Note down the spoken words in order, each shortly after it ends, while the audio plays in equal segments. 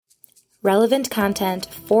Relevant content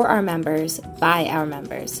for our members by our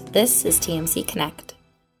members. This is TMC Connect. I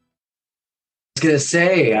was gonna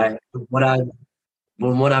say when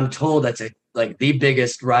I'm told that's like the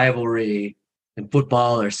biggest rivalry in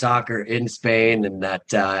football or soccer in Spain, and that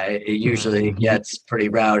it usually gets pretty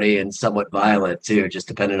rowdy and somewhat violent too, just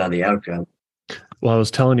depending on the outcome. Well, I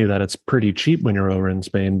was telling you that it's pretty cheap when you're over in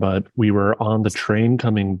Spain, but we were on the train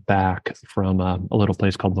coming back from a little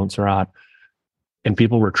place called Montserrat, and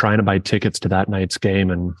people were trying to buy tickets to that night's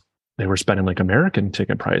game, and they were spending like American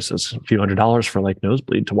ticket prices, a few $100s for like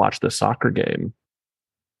nosebleed to watch this soccer game.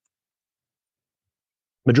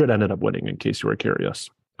 Madrid ended up winning, in case you were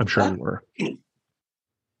curious. I'm sure you were.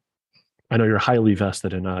 I know you're highly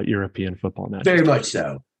vested in European football matches. Very much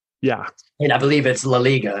so. Yeah. And I believe it's La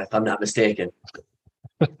Liga, if I'm not mistaken.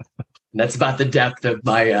 That's about the depth of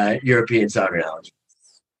my European soccer knowledge.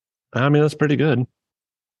 I mean, that's pretty good.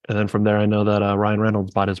 And then from there, I know that Ryan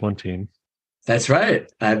Reynolds bought his one team. That's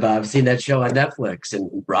right. I've seen that show on Netflix.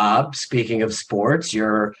 And Rob, speaking of sports,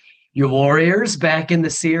 your Warriors back in the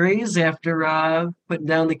series after putting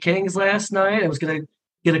down the Kings last night. I was going to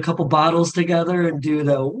get a couple bottles together and do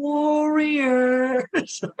the Warriors.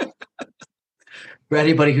 For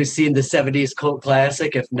anybody who's seen the 70s cult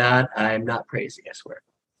classic, if not, I'm not crazy, I swear.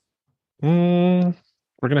 We're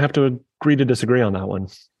going to have to agree to disagree on that one.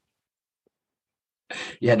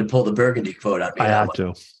 You had to pull the Burgundy quote on me. I had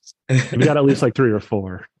to. We got at least like 3 or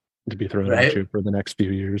 4 to be thrown at you for the next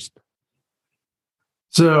few years.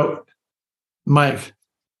 So, Mike.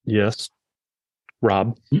 Yes.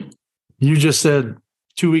 Rob. You just said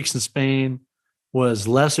 2 weeks in Spain was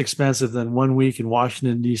less expensive than 1 week in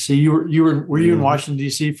Washington, D.C. Were you in Washington,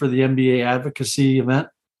 D.C. for the NBA advocacy event?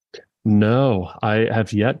 No, I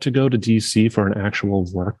have yet to go to D.C. for an actual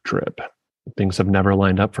work trip. Things have never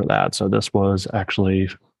lined up for that. So this was actually a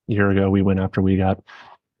year ago. We went after we got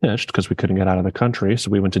finished because we couldn't get out of the country.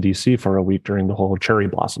 So we went to D.C. for a week during the whole cherry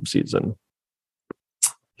blossom season.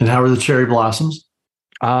 And how were the cherry blossoms?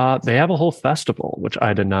 They have a whole festival, which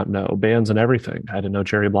I did not know. Bands and everything. I didn't know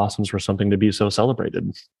cherry blossoms were something to be so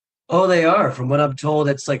celebrated. Oh, they are. From what I'm told,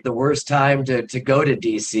 it's like the worst time to go to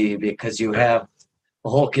DC because you have a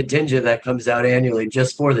whole contingent that comes out annually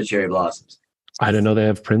just for the cherry blossoms. I didn't know they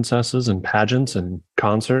have princesses and pageants and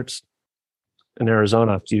concerts. In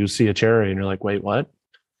Arizona, you see a cherry and you're like, wait, what?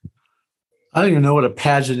 I don't even know what a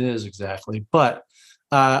pageant is exactly, but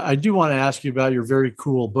I do want to ask you about your very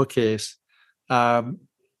cool bookcase. Was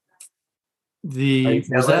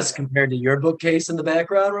that compared to your bookcase in the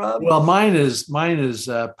background, Rob? Well, mine is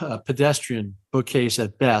a pedestrian bookcase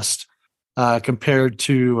at best, compared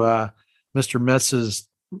to Mr. Metz's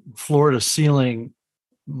floor to ceiling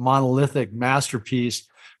monolithic masterpiece.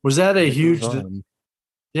 Was that a huge?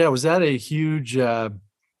 Was that a huge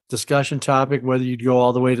discussion topic? Whether you'd go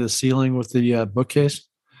all the way to the ceiling with the bookcase?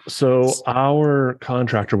 So our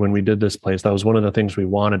contractor, when we did this place, that was one of the things we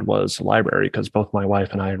wanted was a library because both my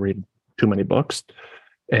wife and I read too many books.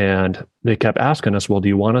 And they kept asking us, well, do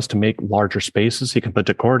you want us to make larger spaces so you can put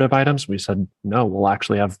decorative items? We said, no, we'll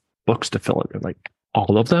actually have books to fill it. They're like,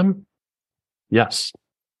 all of them? Yes.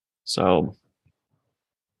 So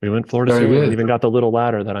we went floor to ceiling. We even got the little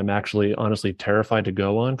ladder that I'm actually honestly terrified to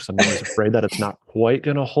go on because I'm always afraid that it's not quite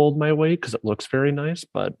going to hold my weight because it looks very nice.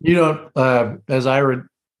 But as I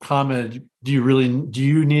commented, do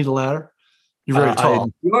you need a ladder? You're very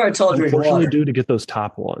tall. You are a tall drink. Unfortunately, do to get those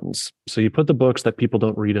top ones. So you put the books that people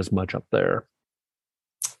don't read as much up there.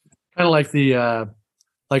 Kind of like the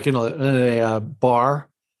like in a bar,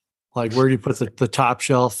 like where you put the top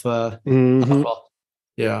shelf.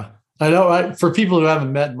 Yeah, I know. For people who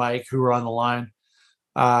haven't met Mike, who are on the line,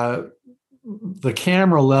 the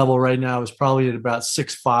camera level right now is probably at about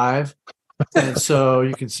 6'5". And so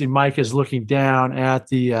you can see Mike is looking down at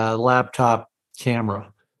the laptop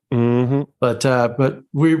camera. Mm-hmm. But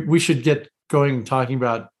we should get going talking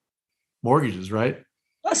about mortgages, right?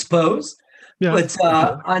 I suppose. Yeah. But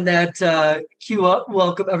on that cue up,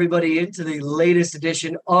 welcome everybody into the latest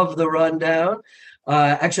edition of the Rundown.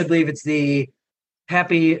 Actually, I believe it's the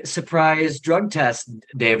Happy Surprise Drug Test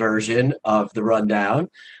Day version of the Rundown.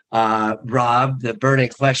 Rob, the burning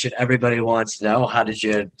question everybody wants to know, how did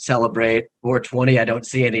you celebrate 420? I don't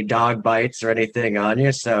see any dog bites or anything on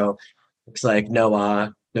you, so looks like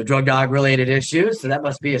no drug dog related issues, so that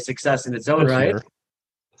must be a success in its own right.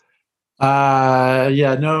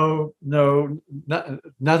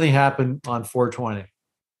 Nothing happened on 420.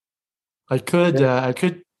 I could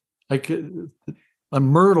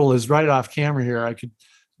Myrtle is right off camera here.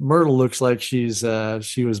 Myrtle looks like she's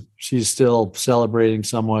still celebrating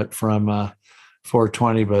somewhat from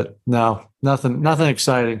 420, but no, nothing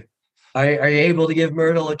exciting. Are you able to give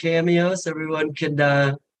Myrtle a cameo so everyone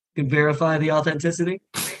can verify the authenticity?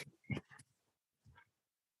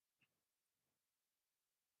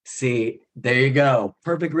 See, there you go.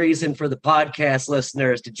 Perfect reason for the podcast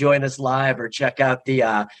listeners to join us live or check out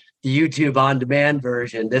the YouTube on-demand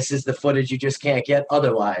version. This is the footage you just can't get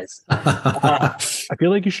otherwise. I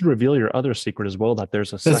feel like you should reveal your other secret as well. That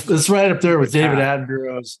there's a it's right up there with David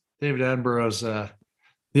Attenborough's.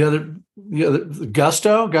 The other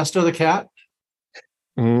Gusto the cat.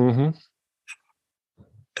 Mm-hmm.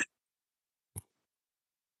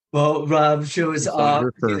 Well, Rob shows off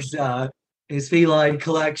his feline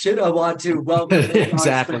collection. I want to welcome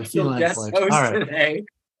exactly our special guest host today.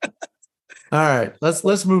 All right,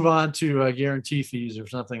 let's move on to guarantee fees or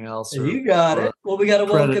something else. You got it. Well, we got to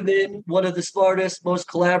welcome in one of the smartest, most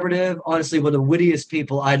collaborative, honestly, one of the wittiest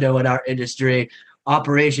people I know in our industry,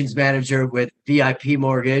 operations manager with VIP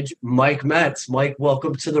Mortgage, Mike Metz. Mike,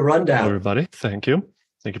 welcome to the Rundown. Hello, everybody. Thank you.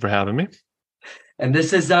 Thank you for having me. And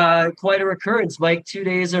this is quite a recurrence, Mike, 2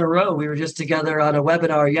 days in a row. We were just together on a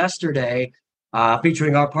webinar yesterday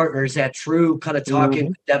featuring our partners at True, kind of talking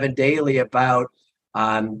with Devin Daly about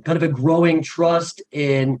kind of a growing trust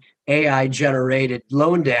in AI-generated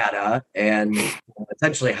loan data and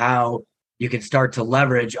essentially how you can start to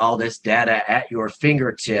leverage all this data at your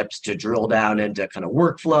fingertips to drill down into kind of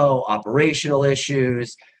workflow, operational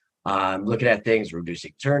issues, looking at things,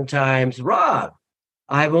 reducing turn times. Rob,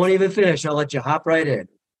 I won't even finish. I'll let you hop right in.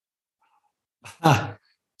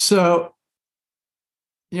 So,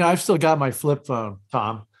 I've still got my flip phone,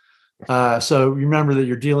 Tom. So remember that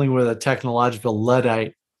you're dealing with a technological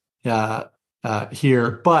Luddite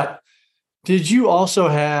here. But did you also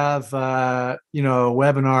have,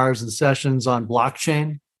 webinars and sessions on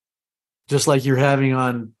blockchain, just like you're having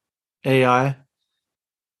on AI?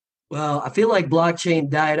 Well, I feel like blockchain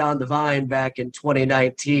died on the vine back in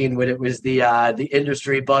 2019 when it was the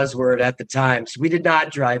industry buzzword at the time. So we did not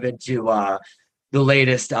drive into the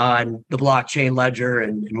latest on the blockchain ledger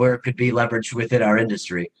and where it could be leveraged within our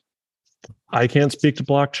industry. I can't speak to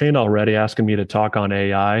blockchain. Already asking me to talk on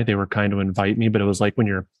AI. They were kind of invite me, but it was like when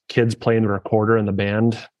your kid's playing the recorder in the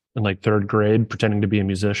band in like third grade, pretending to be a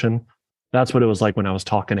musician. That's what it was like when I was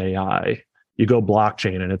talking AI. You go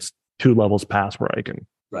blockchain and it's 2 levels past where I can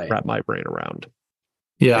wrap my brain around.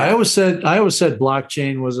 Yeah, I always said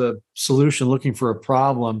blockchain was a solution looking for a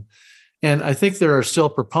problem. And I think there are still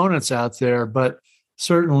proponents out there, but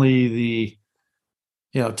certainly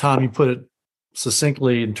Tom, you put it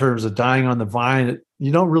succinctly in terms of dying on the vine.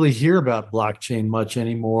 You don't really hear about blockchain much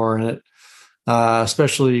anymore, and it,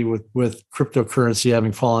 especially with cryptocurrency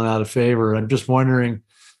having fallen out of favor. I'm just wondering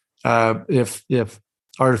if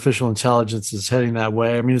artificial intelligence is heading that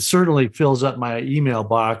way. I mean, it certainly fills up my email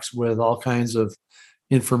box with all kinds of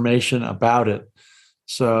information about it.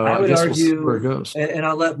 So I would argue, we'll see where it goes. And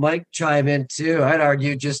I'll let Mike chime in too. I'd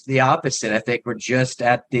argue just the opposite. I think we're just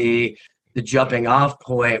at the jumping off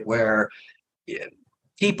point where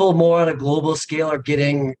people more on a global scale are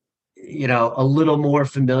getting, a little more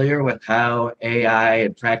familiar with how AI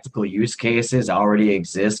and practical use cases already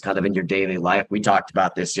exist kind of in your daily life. We talked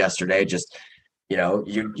about this yesterday. Just,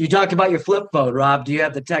 you talked about your flip phone, Rob. Do you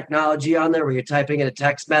have the technology on there where you're typing in a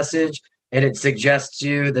text message and it suggests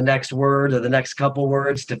you the next word or the next couple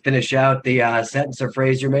words to finish out the sentence or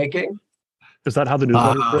phrase you're making? Is that how the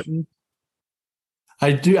newsletter is written?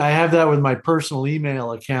 I do. I have that with my personal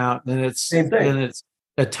email account, and it's same thing. And it's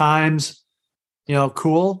at times,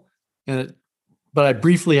 cool, but I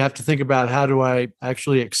briefly have to think about how do I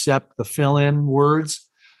actually accept the fill-in words.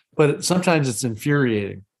 But sometimes it's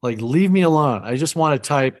infuriating. Like, leave me alone. I just want to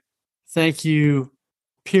type "thank you,"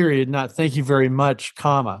 period, not "thank you very much,"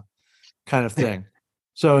 comma, kind of thing.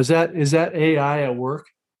 So is that AI at work?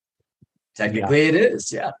 Technically, it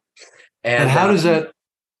is. Yeah. And how does that?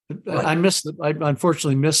 I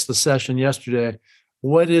unfortunately missed the session yesterday.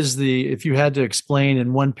 What is if you had to explain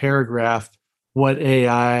in one paragraph what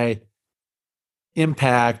AI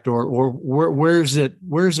impact or where is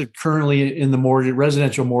it currently in the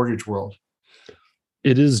residential mortgage world?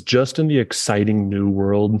 It is just in the exciting new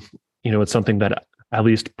world. It's something that at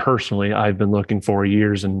least personally I've been looking for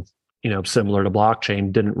years, and similar to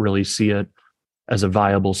blockchain, didn't really see it as a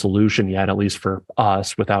viable solution yet, at least for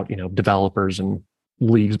us, without developers and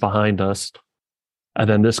leagues behind us. And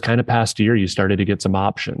then this kind of past year, you started to get some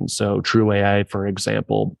options. So True AI, for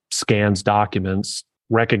example, scans documents,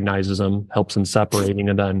 recognizes them, helps in separating,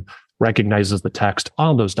 and then recognizes the text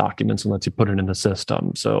on those documents and lets you put it in the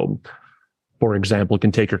system. So, for example, it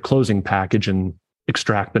can take your closing package and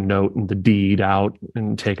extract the note and the deed out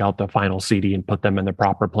and take out the final CD and put them in the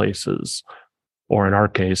proper places. Or in our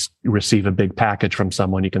case, you receive a big package from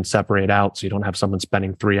someone, you can separate out so you don't have someone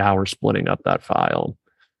spending 3 hours splitting up that file.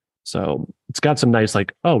 So it's got some nice,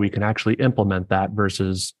 like, oh, we can actually implement that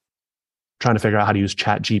versus trying to figure out how to use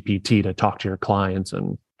Chat GPT to talk to your clients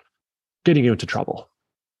and getting you into trouble.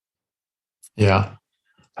 Yeah.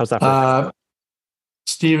 How's that for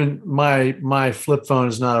Stephen, my flip phone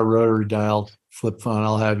is not a rotary dialed flip phone.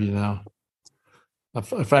 I'll have you know.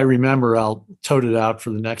 If I remember, I'll tote it out for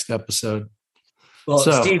the next episode. Well,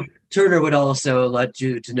 Steve Turner would also let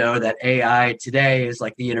you to know that AI today is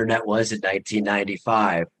like the internet was in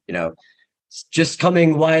 1995. It's just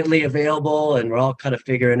coming widely available, and we're all kind of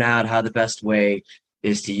figuring out how the best way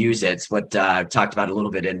is to use it. It's what I talked about a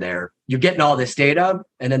little bit in there. You're getting all this data,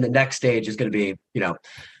 and then the next stage is going to be,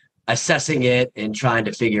 assessing it and trying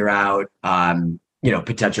to figure out,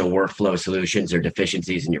 potential workflow solutions or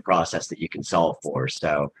deficiencies in your process that you can solve for.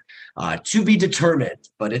 So to be determined,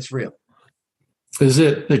 but it's real. Is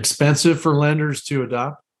it expensive for lenders to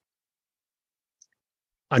adopt?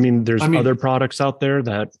 I mean, there's other products out there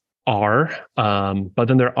that are, but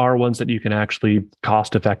then there are ones that you can actually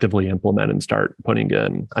cost effectively implement and start putting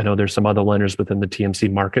in. I know there's some other lenders within the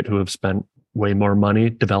TMC market who have spent way more money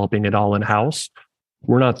developing it all in-house.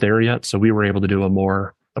 We're not there yet, so we were able to do a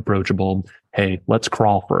more approachable, hey, let's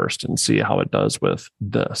crawl first and see how it does with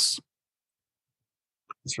this.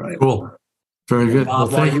 That's right. Cool. Very good.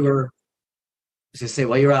 While you were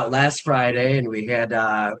out last Friday and we had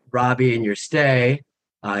Robbie in your stay,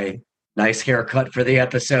 nice haircut for the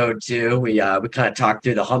episode too. We kind of talked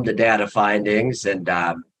through the HMDA data findings and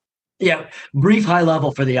brief high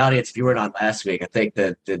level for the audience. If you weren't on last week, I think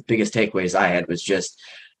the biggest takeaways I had was just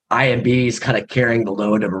IMBs kind of carrying the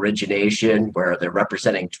load of origination, where they're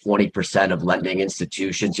representing 20% of lending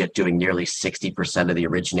institutions, yet doing nearly 60% of the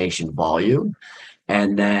origination volume.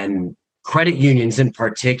 And then credit unions in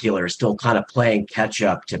particular are still kind of playing catch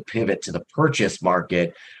up to pivot to the purchase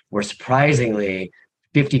market, where surprisingly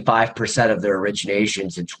 55% of their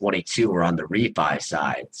originations in 22 were on the refi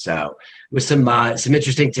side. So it was some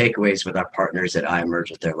interesting takeaways with our partners at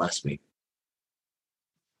iEmergent there last week.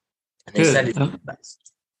 And they said it's the best.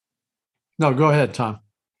 No, go ahead, Tom.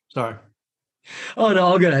 Sorry. Oh, no,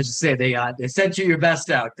 all good. I just say they sent you your best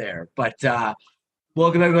out there. But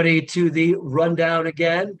welcome everybody to the rundown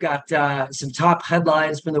again. Got some top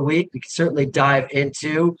headlines from the week we can certainly dive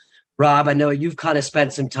into. Rob, I know you've kind of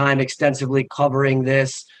spent some time extensively covering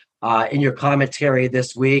this in your commentary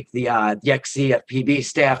this week. The XCFPB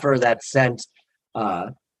staffer that sent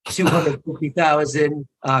 250,000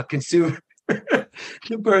 consumer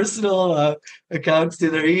personal accounts to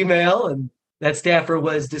their email, and that staffer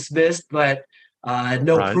was dismissed, but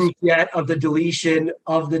no proof yet of the deletion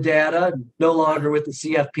of the data, no longer with the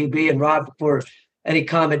CFPB. And Rob, before any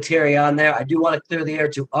commentary on there, I do want to clear the air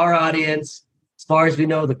to our audience. As far as we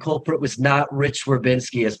know, the culprit was not Rich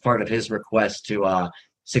Werbinski as part of his request to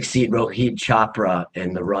succeed Rohit Chopra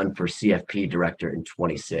in the run for CFP director in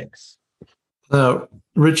 26.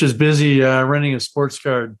 Rich is busy starting a sports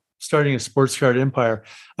card empire.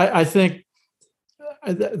 I think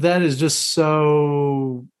that is just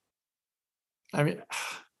so. I mean,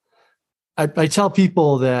 I tell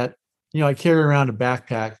people that, I carry around a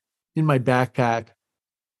backpack. In my backpack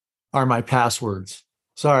are my passwords.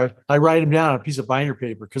 Sorry, I write them down on a piece of binder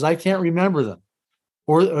paper because I can't remember them,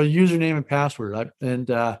 or a username and password.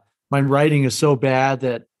 My writing is so bad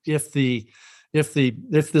that if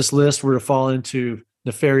this list were to fall into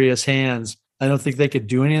nefarious hands, I don't think they could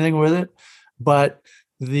do anything with it. But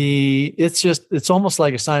it's almost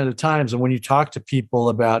like a sign of the times. And when you talk to people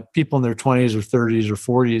in their 20s or 30s or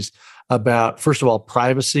 40s about, first of all,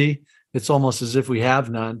 privacy, it's almost as if we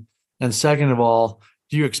have none. And second of all,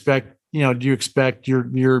 do you expect your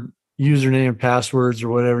username and passwords or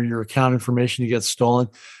whatever, your account information to get stolen?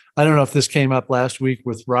 I don't know if this came up last week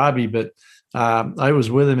with Robbie, but I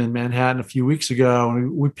was with him in Manhattan a few weeks ago,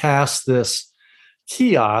 and we passed this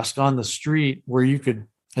kiosk on the street where you could,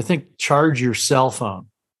 I think, charge your cell phone,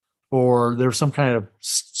 or there was some kind of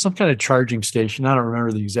charging station. I don't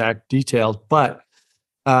remember the exact details, but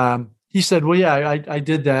he said, well, yeah, I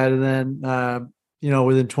did that. And then,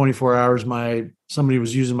 within 24 hours, somebody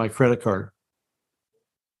was using my credit card.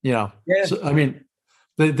 So, I mean,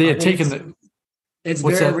 they had taken it's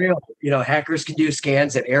very real. Hackers can do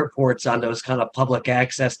scans at airports on those kind of public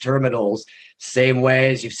access terminals, same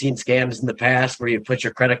way as you've seen scams in the past where you put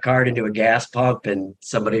your credit card into a gas pump and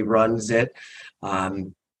somebody runs it.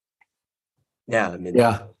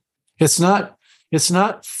 It's not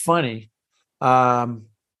funny. We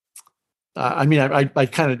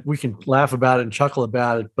can laugh about it and chuckle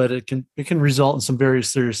about it, but it can result in some very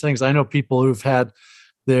serious things. I know people who've had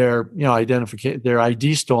their identification, their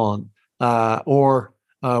ID stolen, or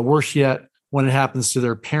worse yet, when it happens to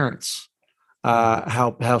their parents,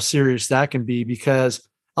 how serious that can be. Because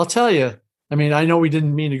I'll tell you, I mean, I know we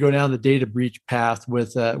didn't mean to go down the data breach path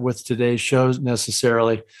with today's shows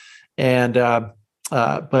necessarily, and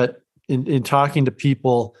but in talking to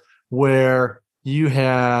people where you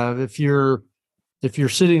have, if you're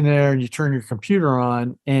sitting there and you turn your computer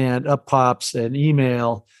on and up pops an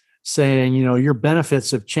email saying, your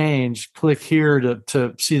benefits have changed, click here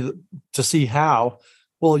to see how.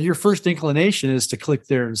 Well, your first inclination is to click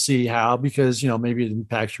there and see how, because, maybe it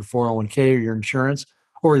impacts your 401k or your insurance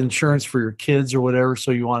or insurance for your kids or whatever.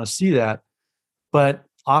 So you want to see that. But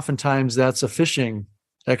oftentimes that's a phishing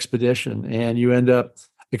expedition, and you end up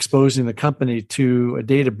exposing the company to a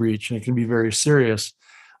data breach, and it can be very serious.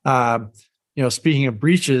 Speaking of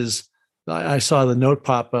breaches, I saw the note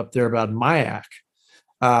pop up there about MIAC.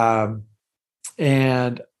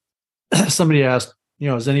 And somebody asked,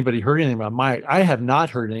 has anybody heard anything about MIAC? I have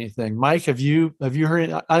not heard anything. Mike, have you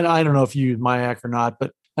heard? I don't know if you use MIAC or not,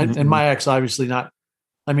 but and MIAC's obviously not.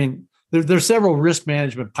 I mean, there's several risk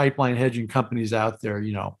management pipeline hedging companies out there,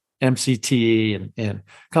 MCT and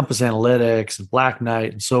Compass Analytics and Black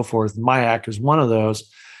Knight and so forth. MIAC is one of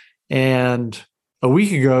those. And a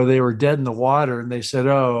week ago, they were dead in the water, and they said,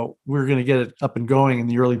 "Oh, we're going to get it up and going in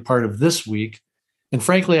the early part of this week." And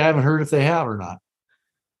frankly, I haven't heard if they have or not.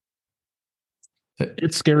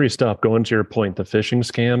 It's scary stuff. Going to your point, the phishing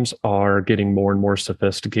scams are getting more and more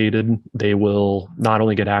sophisticated. They will not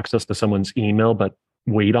only get access to someone's email, but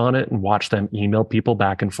wait on it and watch them email people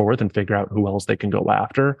back and forth and figure out who else they can go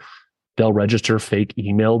after. They'll register fake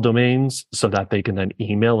email domains so that they can then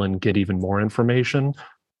email and get even more information.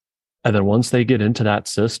 And then once they get into that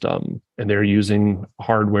system and they're using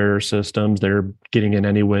hardware systems, they're getting in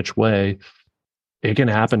any which way, it can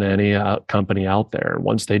happen to any company out there.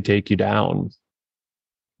 Once they take you down,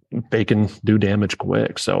 they can do damage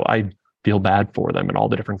quick. So I feel bad for them and all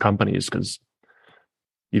the different companies, because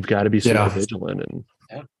you've got to be super vigilant.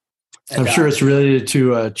 And I'm sure it's related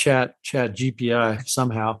to chat GPI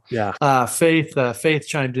somehow. Yeah. Faith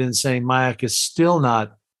chimed in saying MIAC is still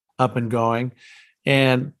not up and going.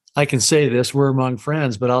 And I can say this, we're among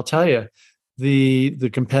friends, but I'll tell you, the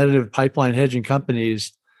competitive pipeline hedging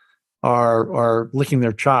companies are licking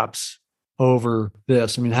their chops over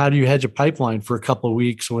this. I mean, how do you hedge a pipeline for a couple of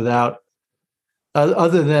weeks without,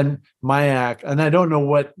 other than MIAC? And I don't know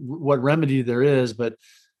what remedy there is, but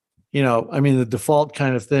the default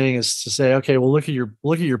kind of thing is to say, okay, well, look at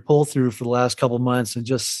your pull through for the last couple of months and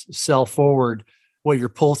just sell forward what your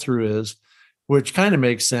pull through is, which kind of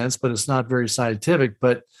makes sense, but it's not very scientific.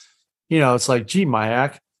 But it's like, gee,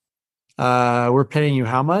 MIAC, we're paying you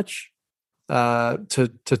how much to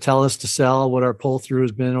tell us to sell what our pull through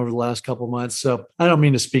has been over the last couple of months. So I don't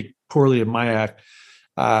mean to speak poorly of MIAC,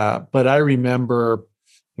 but I remember,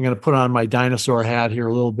 I'm going to put on my dinosaur hat here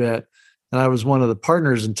a little bit. And I was one of the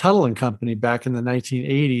partners in Tuttle and Company back in the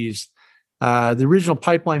 1980s. The original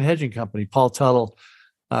pipeline hedging company, Paul Tuttle,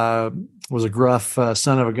 was a gruff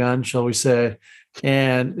son of a gun, shall we say.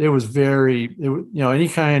 And it was any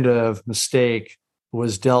kind of mistake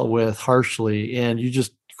was dealt with harshly, and you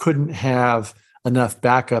just couldn't have enough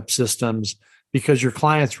backup systems because your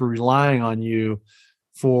clients were relying on you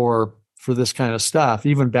for this kind of stuff,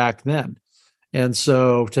 even back then. And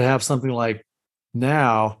so to have something like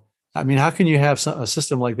now, I mean, how can you have a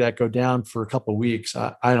system like that go down for a couple of weeks?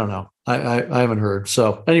 I don't know. I haven't heard.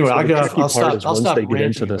 So anyway, I'll stop. Once they get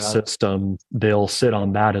into the system, they'll sit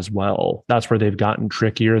on that as well. That's where they've gotten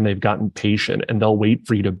trickier and they've gotten patient, and they'll wait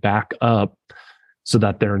for you to back up so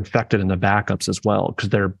that they're infected in the backups as well, because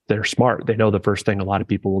they're smart. They know the first thing a lot of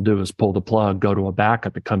people will do is pull the plug, go to a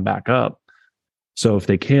backup, and come back up. So if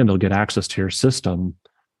they can, they'll get access to your system,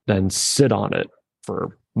 then sit on it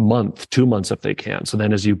for a month, 2 months if they can. So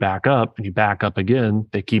then as you back up and you back up again,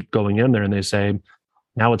 they keep going in there and they say,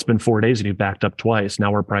 now it's been 4 days and you backed up twice.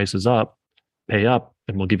 Now our price is up, pay up,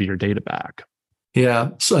 and we'll give you your data back.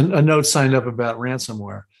 Yeah. So a note signed up about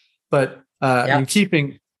ransomware, but in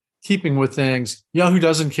keeping with things, who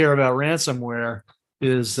doesn't care about ransomware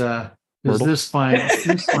is this fine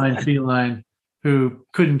feline who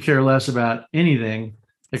couldn't care less about anything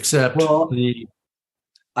except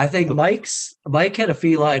I think Mike had a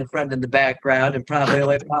feline friend in the background and probably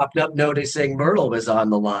only popped up noticing Myrtle was on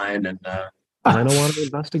the line, and I don't want to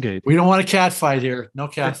investigate. We don't want a cat fight here. No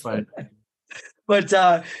cat fight. But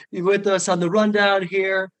you're with us on the rundown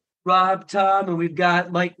here, Rob, Tom, and we've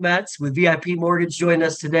got Mike Metz with VIP Mortgage joining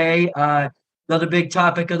us today. Another big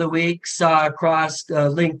topic of the week, saw across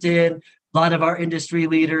LinkedIn, A lot of our industry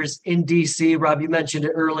leaders in DC, Rob, you mentioned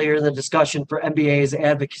it earlier in the discussion for MBA's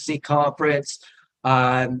advocacy conference.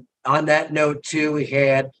 On that note, too, we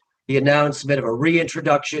had the announcement of a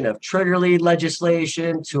reintroduction of trigger lead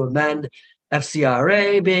legislation to amend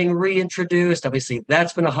FCRA being reintroduced. Obviously,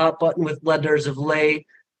 that's been a hot button with lenders of late.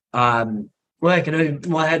 I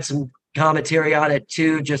had some commentary on it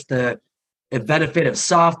too, just the benefit of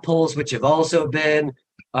soft pulls, which have also been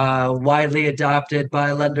widely adopted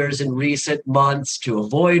by lenders in recent months to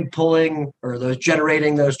avoid pulling or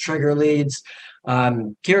generating those trigger leads.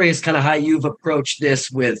 Curious kind of how you've approached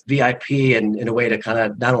this with VIP and in a way to kind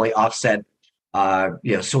of not only offset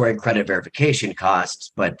soaring credit verification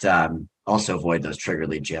costs, but also avoid those trigger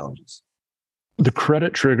lead challenges. The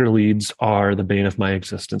credit trigger leads are the bane of my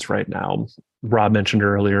existence right now. Rob mentioned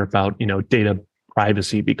earlier about, data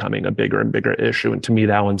privacy becoming a bigger and bigger issue. And to me,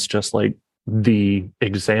 that one's just like the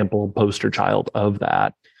example poster child of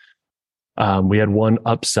that. We had one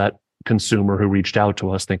upset consumer who reached out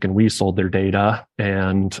to us thinking we sold their data,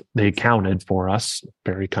 and they accounted for us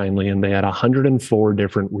very kindly. And they had 104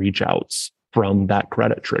 different reach outs from that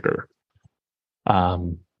credit trigger.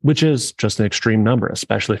 Which is just an extreme number,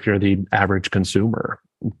 especially if you're the average consumer.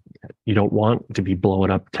 You don't want to be blowing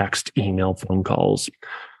up text, email, phone calls.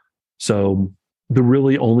 So the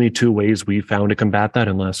really only two ways we found to combat that,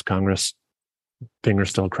 unless Congress, fingers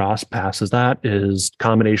still crossed, passes that, is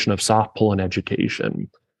combination of soft pull and education.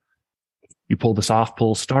 You pull the soft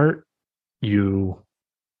pull start, you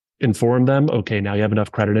inform them, okay, now you have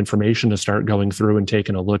enough credit information to start going through and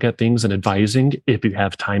taking a look at things and advising if you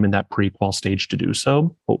have time in that pre-qual stage to do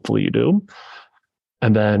so. Hopefully you do.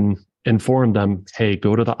 And then inform them, hey,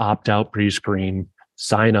 go to the opt-out pre-screen,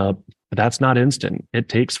 sign up. But that's not instant. It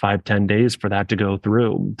takes 5-10 days for that to go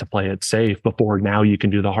through to play it safe before now you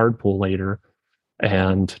can do the hard pull later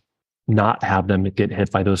and not have them get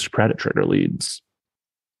hit by those credit trigger leads.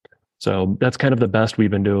 So that's kind of the best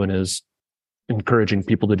we've been doing, is encouraging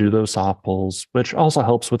people to do those soft pulls, which also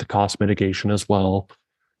helps with the cost mitigation as well.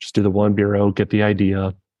 Just do the one bureau, get the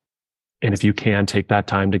idea. And if you can, take that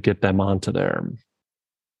time to get them onto there.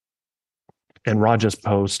 And Rod just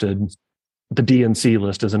posted the DNC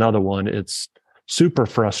list is another one. It's super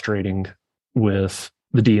frustrating with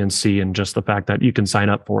the DNC and just the fact that you can sign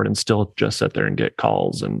up for it and still just sit there and get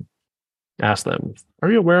calls and ask them,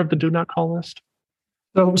 are you aware of the do not call list?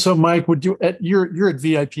 So Mike, you're at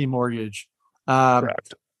VIP Mortgage.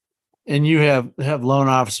 Correct. And you have loan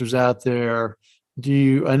officers out there.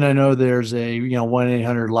 And I know there's a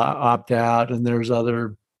 1-800 opt out, and there's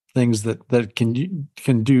other things that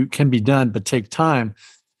can be done, but take time.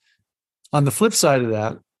 On the flip side of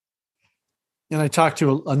that, and I talked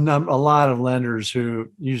to a lot of lenders who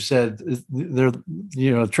you said they're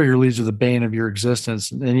trigger leads are the bane of your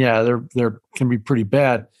existence, and yeah, they're can be pretty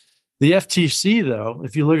bad. The FTC, though,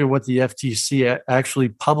 if you look at what the FTC actually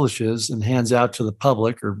publishes and hands out to the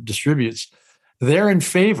public or distributes, they're in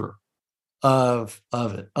favor of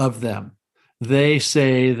them. They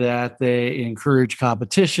say that they encourage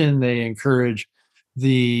competition. They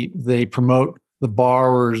promote the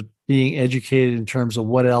borrowers being educated in terms of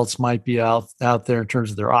what else might be out there in terms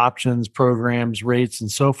of their options, programs, rates, and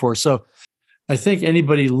so forth. So I think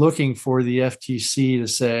anybody looking for the FTC to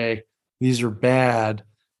say these are bad,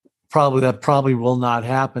 probably will not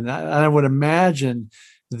happen. I would imagine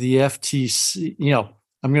the FTC,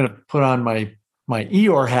 I'm going to put on my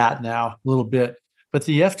Eeyore hat now a little bit, but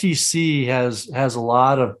the FTC has a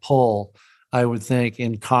lot of pull, I would think,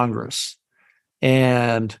 in Congress.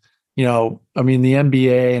 And, the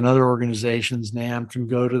MBA and other organizations, NAM, can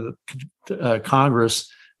go to the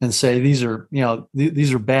Congress and say, these are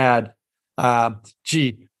bad.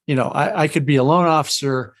 I could be a loan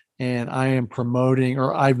officer and I am promoting,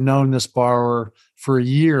 or I've known this borrower for a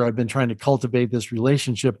year. I've been trying to cultivate this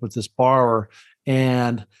relationship with this borrower,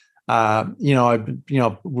 and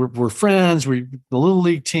we're friends. The little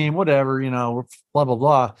league team, whatever, blah blah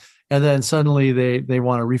blah. And then suddenly they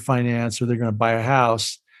want to refinance, or they're going to buy a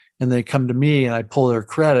house, and they come to me and I pull their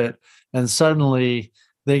credit, and suddenly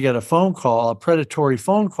they get a predatory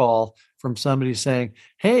phone call from somebody saying,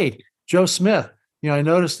 "Hey, Joe Smith, I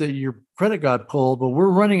noticed that your credit got pulled, but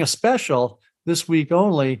we're running a special this week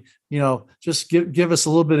only. Just give us a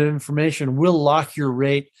little bit of information. We'll lock your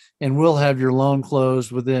rate and we'll have your loan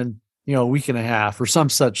closed within, a week and a half," or some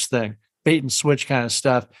such thing, bait and switch kind of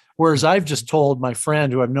stuff. Whereas I've just told my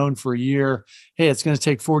friend who I've known for a year, hey, it's going to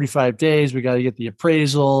take 45 days. We got to get the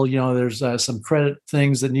appraisal. There's some credit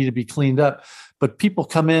things that need to be cleaned up. But people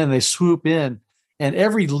come in, they swoop in, and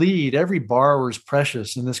every borrower is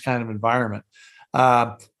precious in this kind of environment.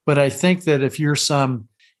 But I think that if you're some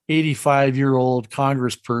 85-year-old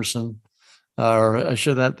congressperson or I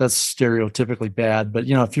should that's stereotypically bad. But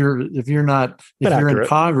if you're accurate. in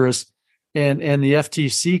Congress and the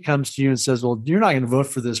FTC comes to you and says, well, you're not going to vote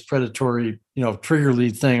for this predatory, trigger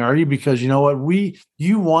lead thing, are you? Because you know what,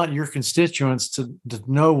 you want your constituents to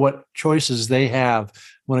know what choices they have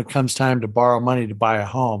when it comes time to borrow money to buy a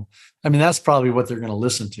home. I mean, that's probably what they're going to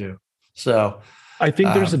listen to. So I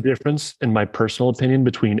think there's a difference, in my personal opinion,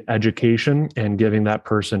 between education and giving that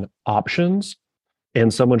person options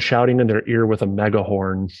and someone shouting in their ear with a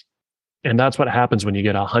megaphone. And that's what happens when you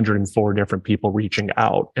get 104 different people reaching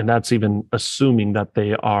out. And that's even assuming that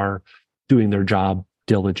they are doing their job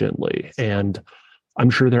diligently. And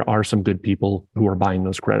I'm sure there are some good people who are buying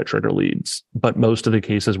those credit trigger leads, but most of the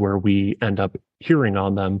cases where we end up hearing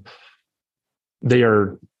on them, they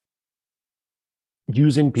are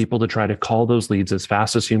using people to try to call those leads as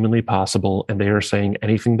fast as humanly possible. And they are saying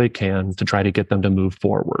anything they can to try to get them to move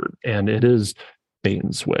forward. And it is bait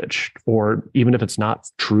and switch, or even if it's not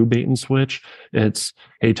true bait and switch, it's,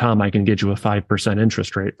 hey, Tom, I can get you a 5%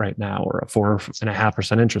 interest rate right now, or a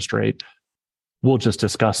 4.5% interest rate. We'll just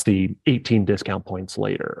discuss the 18 discount points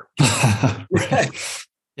later. Right.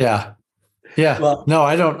 Yeah. Well, no,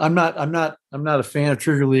 I don't. I'm not a fan of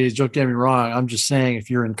trigger leads. Don't get me wrong. I'm just saying,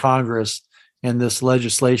 if you're in Congress and this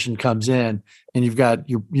legislation comes in, and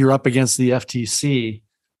you're up against the FTC,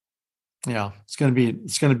 it's going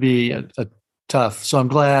to be a tough. So I'm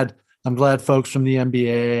glad folks from the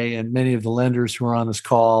MBA and many of the lenders who are on this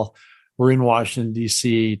call were in Washington,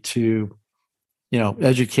 D.C. to,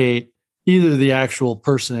 educate either the actual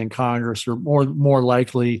person in Congress, or more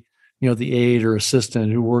likely, the aide or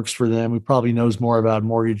assistant who works for them, who probably knows more about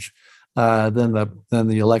mortgage than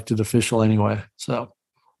the elected official anyway. So,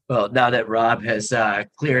 well, now that Rob has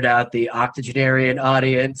cleared out the octogenarian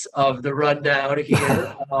audience of the rundown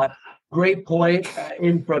here, great point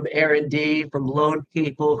in from Aaron D. from Loan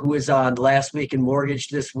People, who was on Last Week in Mortgage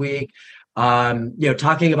this week.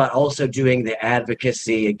 Talking about also doing the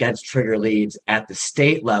advocacy against trigger leads at the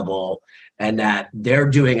state level, and that they're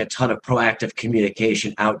doing a ton of proactive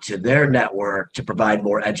communication out to their network to provide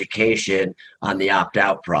more education on the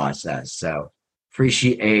opt-out process. So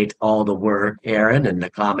appreciate all the work, Aaron, and the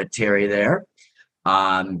commentary there.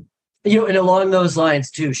 And along those lines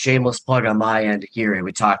too, shameless plug on my end here,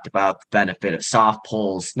 we talked about the benefit of soft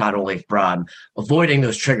pulls, not only from avoiding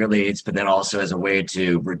those trigger leads, but then also as a way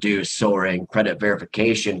to reduce soaring credit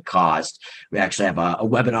verification cost. We actually have a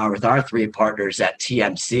webinar with our 3 partners at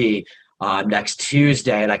TMC next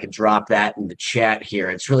Tuesday, and I can drop that in the chat here.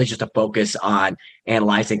 It's really just a focus on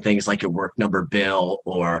analyzing things like your work number bill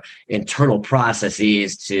or internal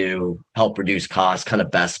processes to help reduce costs, kind of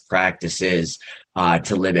best practices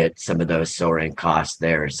to limit some of those soaring costs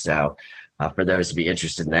there. So for those to be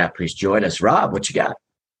interested in that, please join us. Rob, what you got?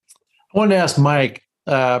 I wanted to ask Mike,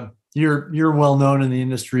 you're well known in the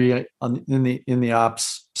industry in the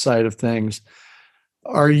ops side of things.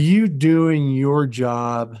 Are you doing your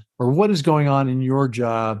job, or what is going on in your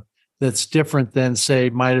job that's different than, say,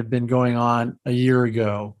 might have been going on a year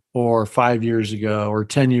ago or 5 years ago or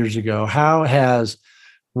 10 years ago? How has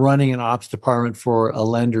running an ops department for a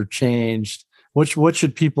lender changed? What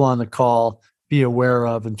should people on the call be aware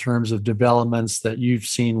of in terms of developments that you've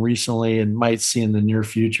seen recently and might see in the near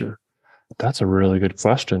future? That's a really good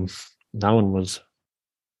question. That one was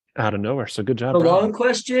out of nowhere. So good job. The long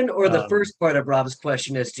question, or the first part of Rob's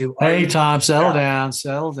question as to, hey, Tom, settle down.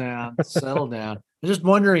 I'm just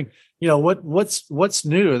wondering, what's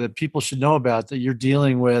new that people should know about that you're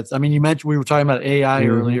dealing with? I mean, you mentioned, we were talking about AI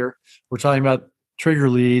earlier. We're talking about trigger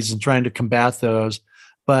leads and trying to combat those.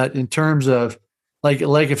 But in terms of like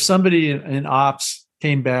if somebody in ops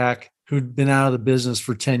came back who'd been out of the business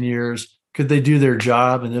for 10 years, could they do their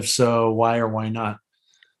job? And if so, why or why not?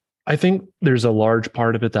 I think there's a large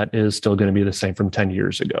part of it that is still going to be the same from 10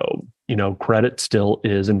 years ago. Credit still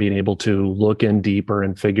is, and being able to look in deeper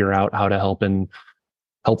and figure out how to help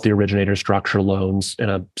the originator structure loans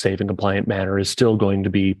in a safe and compliant manner is still going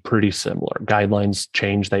to be pretty similar. Guidelines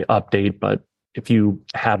change, they update, but if you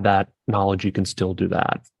have that knowledge, you can still do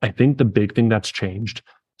that. I think the big thing that's changed,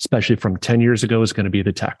 especially from 10 years ago, is going to be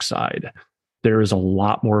the tech side. There is a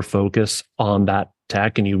lot more focus on that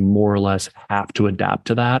tech, and you more or less have to adapt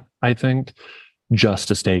to that, I think, just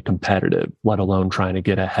to stay competitive, let alone trying to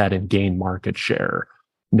get ahead and gain market share,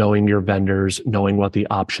 knowing your vendors, knowing what the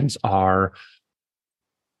options are.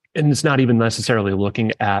 And it's not even necessarily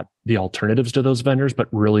looking at the alternatives to those vendors, but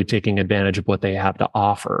really taking advantage of what they have to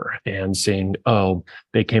offer and saying, oh,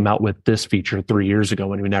 they came out with this feature 3 years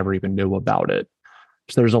ago and we never even knew about it.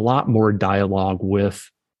 So there's a lot more dialogue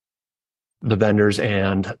with the vendors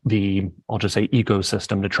and the, I'll just say,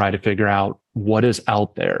 ecosystem to try to figure out what is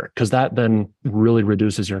out there, because that then really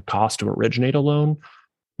reduces your cost to originate a loan,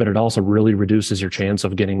 but it also really reduces your chance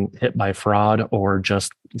of getting hit by fraud or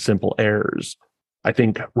just simple errors. I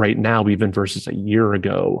think right now, even versus a year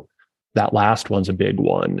ago, that last one's a big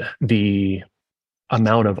one. The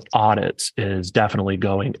amount of audits is definitely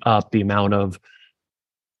going up. The amount of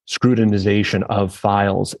scrutinization of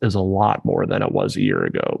files is a lot more than it was a year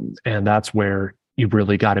ago. And that's where you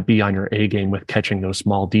really got to be on your A game with catching those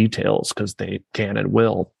small details, because they can and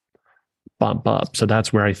will bump up. So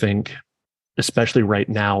that's where I think, especially right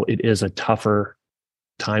now, it is a tougher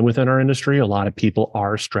time within our industry. A lot of people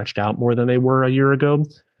are stretched out more than they were a year ago.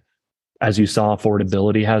 As you saw,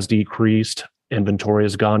 affordability has decreased, inventory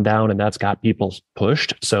has gone down, and that's got people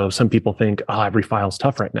pushed. So some people think, every file's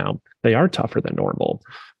tough right now. They are tougher than normal.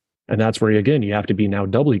 And that's where, again, you have to be now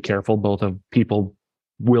doubly careful, both of people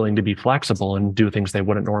willing to be flexible and do things they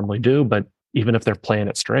wouldn't normally do. But even if they're playing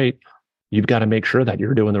it straight, you've got to make sure that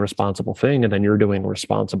you're doing the responsible thing, and then you're doing a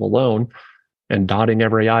responsible loan and dotting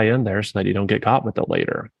every I in there so that you don't get caught with it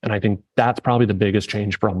later. And I think that's probably the biggest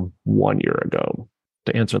change from 1 year ago,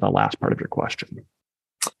 to answer the last part of your question.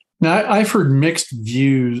 Now, I've heard mixed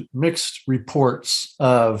reports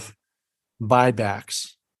of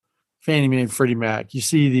buybacks. Fannie Mae and Freddie Mac. You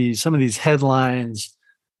see some of these headlines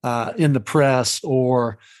in the press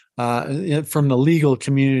or from the legal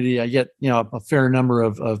community. I get a fair number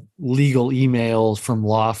of legal emails from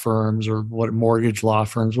law firms or mortgage law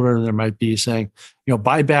firms, whatever there might be, saying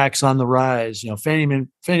buybacks on the rise. Fannie Mae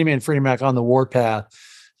and Freddie Mac on the warpath.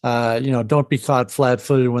 Don't be caught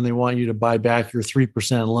flat-footed when they want you to buy back your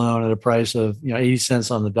 3% loan at a price of 80 cents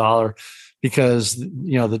on the dollar, because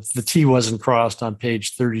the T wasn't crossed on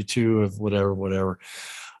page 32 of whatever.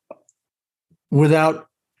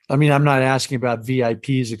 I'm not asking about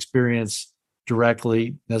VIP's experience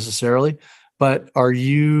directly necessarily, but are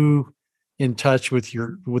you in touch with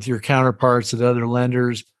your counterparts at other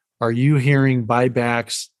lenders? Are you hearing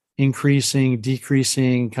buybacks increasing,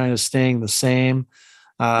 decreasing, kind of staying the same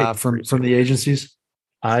from the agencies?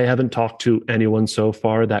 I haven't talked to anyone so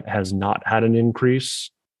far that has not had an increase.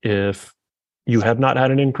 If you have not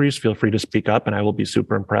had an increase, feel free to speak up, and I will be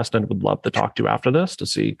super impressed and would love to talk to you after this to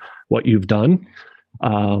see what you've done.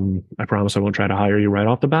 I promise I won't try to hire you right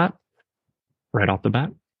off the bat.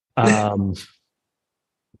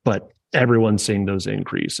 But everyone's seeing those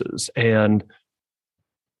increases. And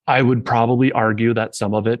I would probably argue that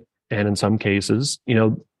some of it, and in some cases,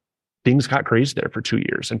 things got crazy there for 2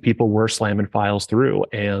 years and people were slamming files through.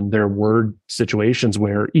 And there were situations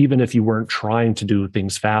where even if you weren't trying to do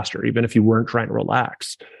things faster, even if you weren't trying to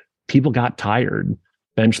relax, people got tired.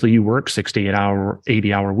 Eventually you work 68-hour,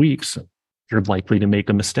 80-hour weeks, you're likely to make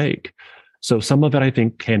a mistake. So some of it I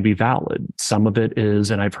think can be valid. Some of it is,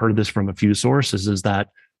 and I've heard this from a few sources, is that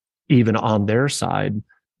even on their side,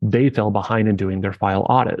 they fell behind in doing their file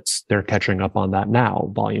audits. They're catching up on that now.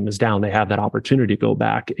 Volume is down. They have that opportunity to go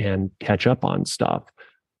back and catch up on stuff.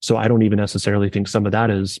 So I don't even necessarily think some of that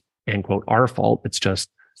is, end quote, our fault. It's just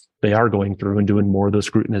they are going through and doing more of those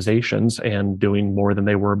scrutinizations and doing more than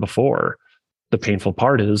they were before. The painful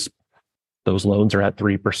part is those loans are at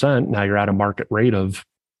 3%. Now you're at a market rate of,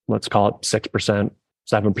 let's call it 6%,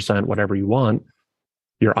 7%, whatever you want.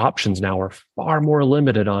 Your options now are far more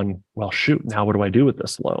limited on, well, shoot, now what do I do with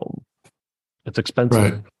this loan? It's expensive,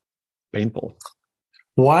 right. Painful.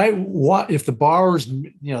 Why, if the borrower's,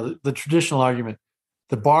 the traditional argument,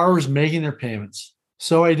 the borrower's making their payments,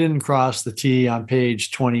 so I didn't cross the T on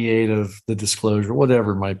page 28 of the disclosure,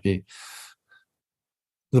 whatever it might be.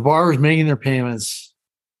 The borrower's making their payments,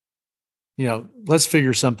 let's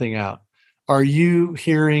figure something out. Are you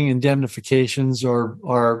hearing indemnifications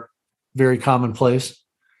are very commonplace?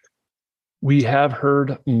 We have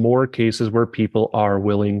heard more cases where people are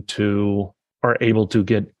able to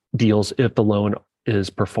get deals if the loan is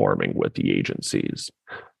performing with the agencies.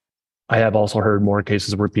 I have also heard more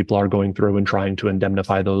cases where people are going through and trying to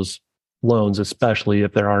indemnify those loans, especially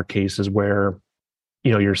if there are cases where,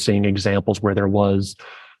 you're seeing examples where there was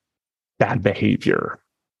bad behavior.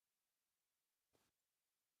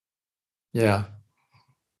 Yeah.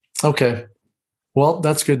 Okay. Well,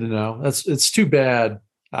 that's good to know. It's too bad.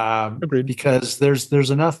 Agreed. Because there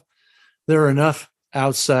are enough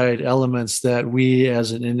outside elements that we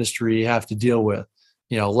as an industry have to deal with,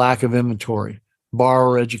 lack of inventory,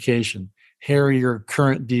 borrower education, hairier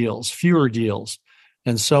current deals, fewer deals,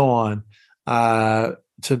 and so on,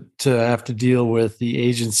 to have to deal with the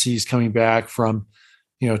agencies coming back from,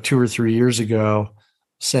 2 or 3 years ago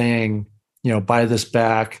saying, buy this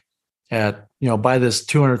back at, buy this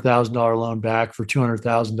 $200,000 loan back for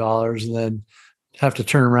 $200,000 and then have to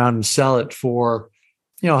turn around and sell it for,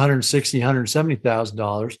 $160,000,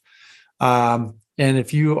 $170,000. And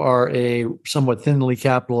if you are a somewhat thinly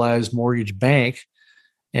capitalized mortgage bank,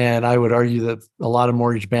 and I would argue that a lot of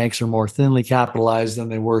mortgage banks are more thinly capitalized than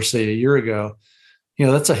they were, say, a year ago,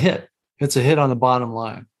 that's a hit. It's a hit on the bottom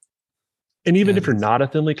line. And even if you're not a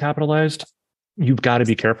thinly capitalized, you've got to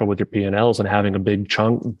be careful with your P&Ls, and having a big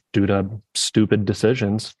chunk due to stupid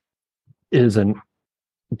decisions isn't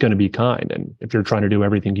going to be kind. And if you're trying to do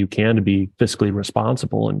everything you can to be fiscally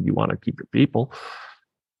responsible and you want to keep your people,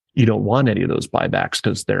 you don't want any of those buybacks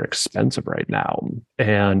because they're expensive right now.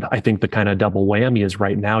 And I think the kind of double whammy is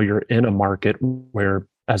right now you're in a market where,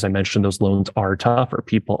 as I mentioned, those loans are tougher.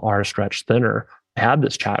 People are stretched thinner. I had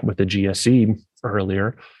this chat with the GSE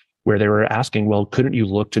earlier where they were asking, well, couldn't you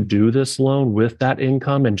look to do this loan with that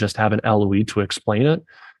income and just have an LOE to explain it?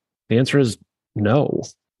 The answer is no.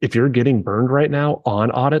 If you're getting burned right now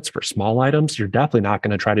on audits for small items, you're definitely not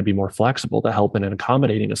going to try to be more flexible to help in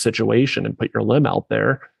accommodating a situation and put your limb out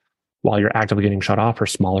there while you're actively getting shut off for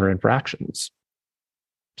smaller infractions.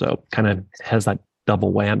 So kind of has that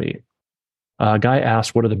double whammy. A guy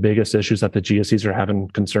asked, what are the biggest issues that the GSEs are having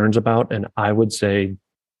concerns about? And I would say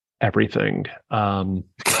everything,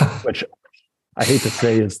 which I hate to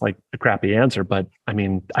say is like a crappy answer, but I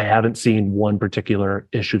mean, I haven't seen one particular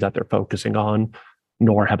issue that they're focusing on,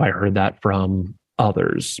 nor have I heard that from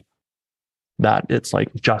others, that it's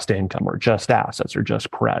like just income or just assets or just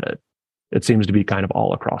credit. It seems to be kind of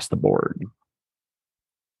all across the board.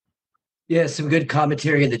 Yeah, some good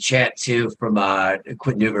commentary in the chat too from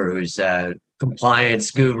Quinn Newber, who's a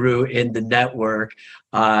compliance guru in the network,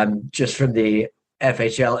 just from the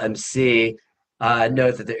FHLMC.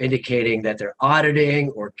 Note that they're indicating that they're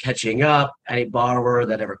auditing or catching up any borrower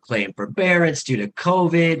that ever claimed forbearance due to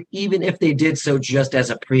COVID, even if they did so just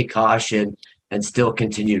as a precaution and still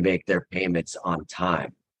continue to make their payments on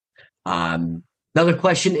time. Another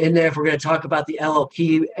question in there, if we're going to talk about the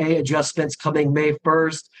LLPA adjustments coming May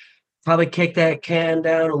 1st, probably kick that can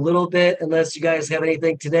down a little bit, unless you guys have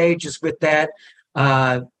anything today, just with that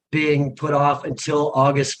being put off until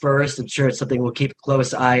August 1st. I'm sure it's something we'll keep a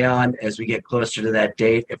close eye on as we get closer to that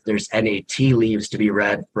date, if there's any tea leaves to be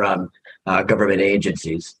read from government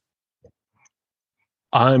agencies.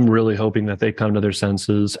 I'm really hoping that they come to their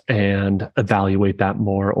senses and evaluate that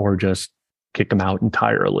more, or just kick them out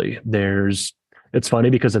entirely. It's funny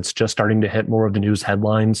because it's just starting to hit more of the news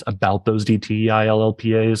headlines about those DTI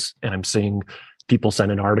LLPAs. And I'm seeing people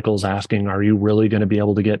send in articles asking, are you really going to be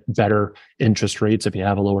able to get better interest rates if you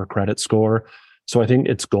have a lower credit score? So I think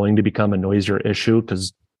it's going to become a noisier issue,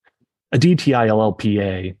 because a DTI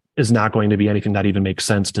LLPA is not going to be anything that even makes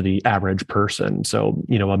sense to the average person. So,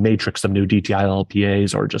 a matrix of new DTI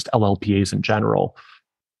LLPAs or just LLPAs in general.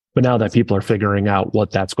 But now that people are figuring out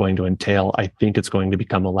what that's going to entail, I think it's going to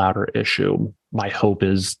become a louder issue. My hope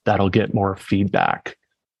is that'll get more feedback.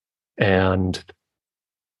 And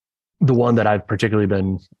the one that I've particularly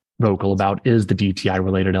been vocal about is the DTI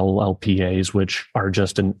related LLPAs, which are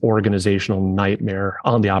just an organizational nightmare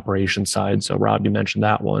on the operations side. So Rob, you mentioned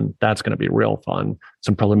that one. That's going to be real fun.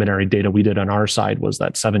 Some preliminary data we did on our side was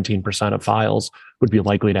that 17% of files would be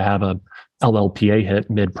likely to have a LLPA hit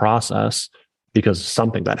mid-process because of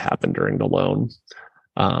something that happened during the loan.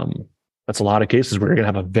 That's a lot of cases where you're going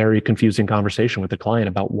to have a very confusing conversation with the client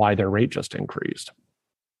about why their rate just increased,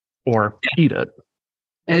 or eat it.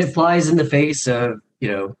 And it flies in the face of,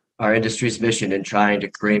 our industry's mission in trying to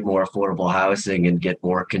create more affordable housing and get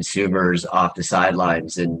more consumers off the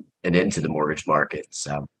sidelines and into the mortgage market.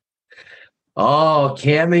 So,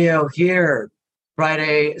 cameo here.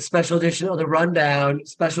 Friday special edition of the Rundown.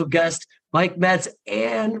 Special guest Mike Metz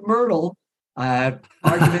and Myrtle.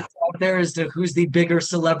 Arguments out there as to who's the bigger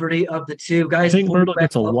celebrity of the two guys. I think Myrtle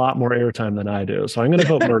gets a lot more airtime than I do, so I'm going to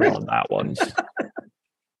vote Myrtle on that one.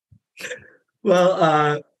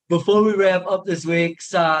 Well, before we wrap up this week,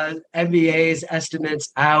 MBA's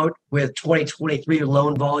estimates out with 2023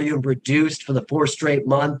 loan volume reduced for the fourth straight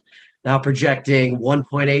month, now projecting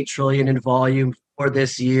 1.8 trillion in volume for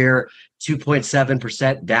this year,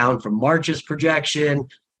 2.7% down from March's projection.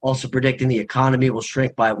 Also predicting the economy will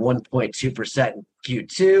shrink by 1.2% in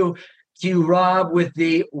Q2. Q Rob with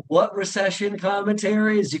the what recession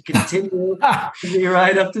commentary as you continue to be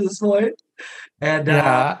right up to this point. And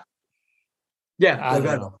I don't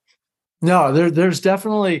know. No, there's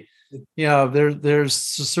definitely, there's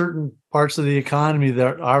certain parts of the economy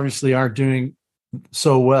that obviously aren't doing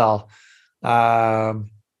so well, but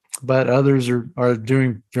others are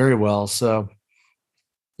doing very well. So,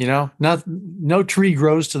 No tree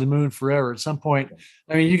grows to the moon forever. At some point,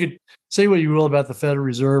 I mean, you could say what you will about the Federal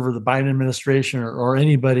Reserve or the Biden administration or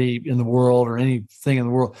anybody in the world or anything in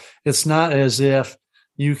the world. It's not as if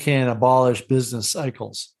you can abolish business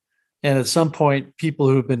cycles. And at some point, people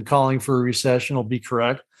who have been calling for a recession will be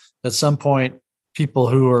correct. At some point, people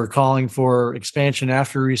who are calling for expansion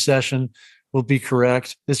after a recession will be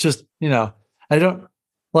correct. It's just, I don't,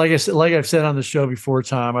 like I've said on the show before,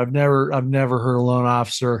 Tom, I've never heard a loan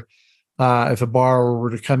officer, if a borrower were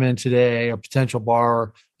to come in today, a potential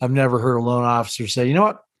borrower, I've never heard a loan officer say, you know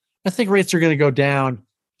what, I think rates are going to go down.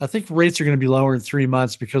 I think rates are going to be lower in 3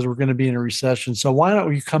 months because we're going to be in a recession. So why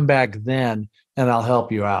don't you come back then and I'll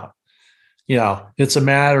help you out? It's a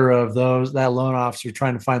matter of that loan officer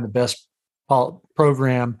trying to find the best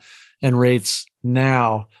program and rates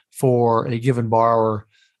now for a given borrower,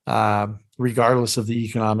 regardless of the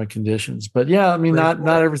economic conditions. But yeah, I mean, not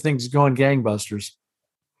everything's going gangbusters.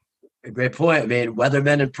 A great point. I mean,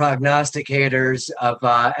 weathermen and prognosticators of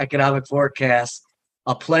economic forecasts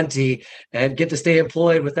aplenty, and get to stay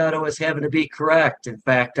employed without always having to be correct. In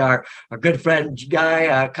fact, our good friend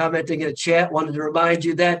Guy commenting in the chat wanted to remind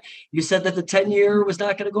you that you said that the 10-year was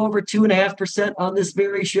not going to go over 2.5% on this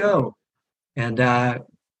very show. And I'll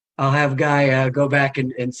have Guy go back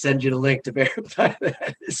and send you the link to verify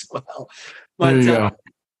that as well. But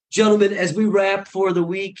gentlemen, as we wrap for the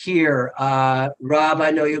week here, Rob, I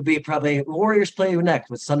know you'll be probably Warriors play next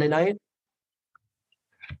with Sunday night.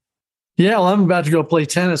 Yeah, well, I'm about to go play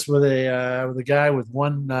tennis with a guy with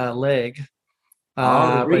one leg.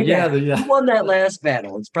 But yeah, you won that last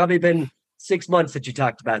battle. It's probably been 6 months that you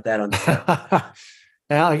talked about that on the show.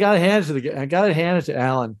 I got to hand it to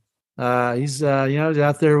Alan. He's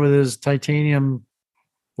out there with his titanium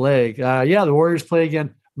leg. The Warriors play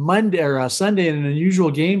again Sunday in an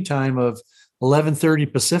unusual game time of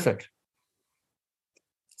 11:30 Pacific.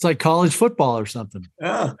 It's like college football or something.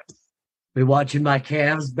 Yeah. Be watching my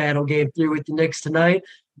Cavs battle game 3 with the Knicks tonight.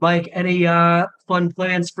 Mike, any fun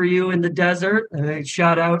plans for you in the desert? And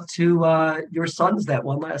shout out to your sons that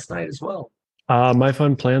won last night as well. My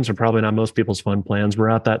fun plans are probably not most people's fun plans. We're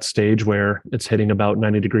at that stage where it's hitting about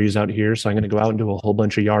 90 degrees out here. So I'm going to go out and do a whole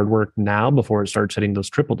bunch of yard work now before it starts hitting those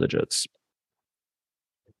triple digits.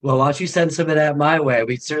 Well, why don't you send some of that my way?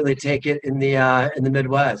 We'd certainly take it in the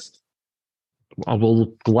Midwest. I will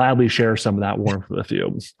gladly share some of that warmth with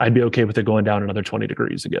you. I'd be okay with it going down another 20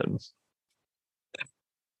 degrees again.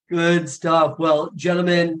 Good stuff. Well,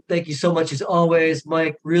 gentlemen, thank you so much as always.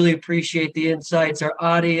 Mike, really appreciate the insights. Our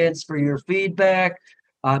audience for your feedback.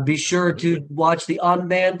 Be sure to watch the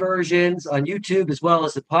on-demand versions on YouTube as well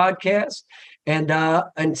as the podcast. And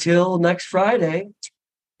until next Friday,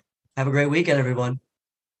 have a great weekend, everyone.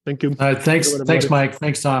 Thank you. All right, thanks, Mike.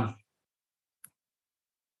 Thanks, Tom.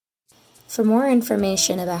 For more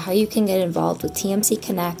information about how you can get involved with TMC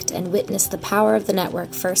Connect and witness the power of the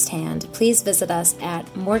network firsthand, please visit us at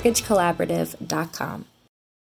mortgagecollaborative.com.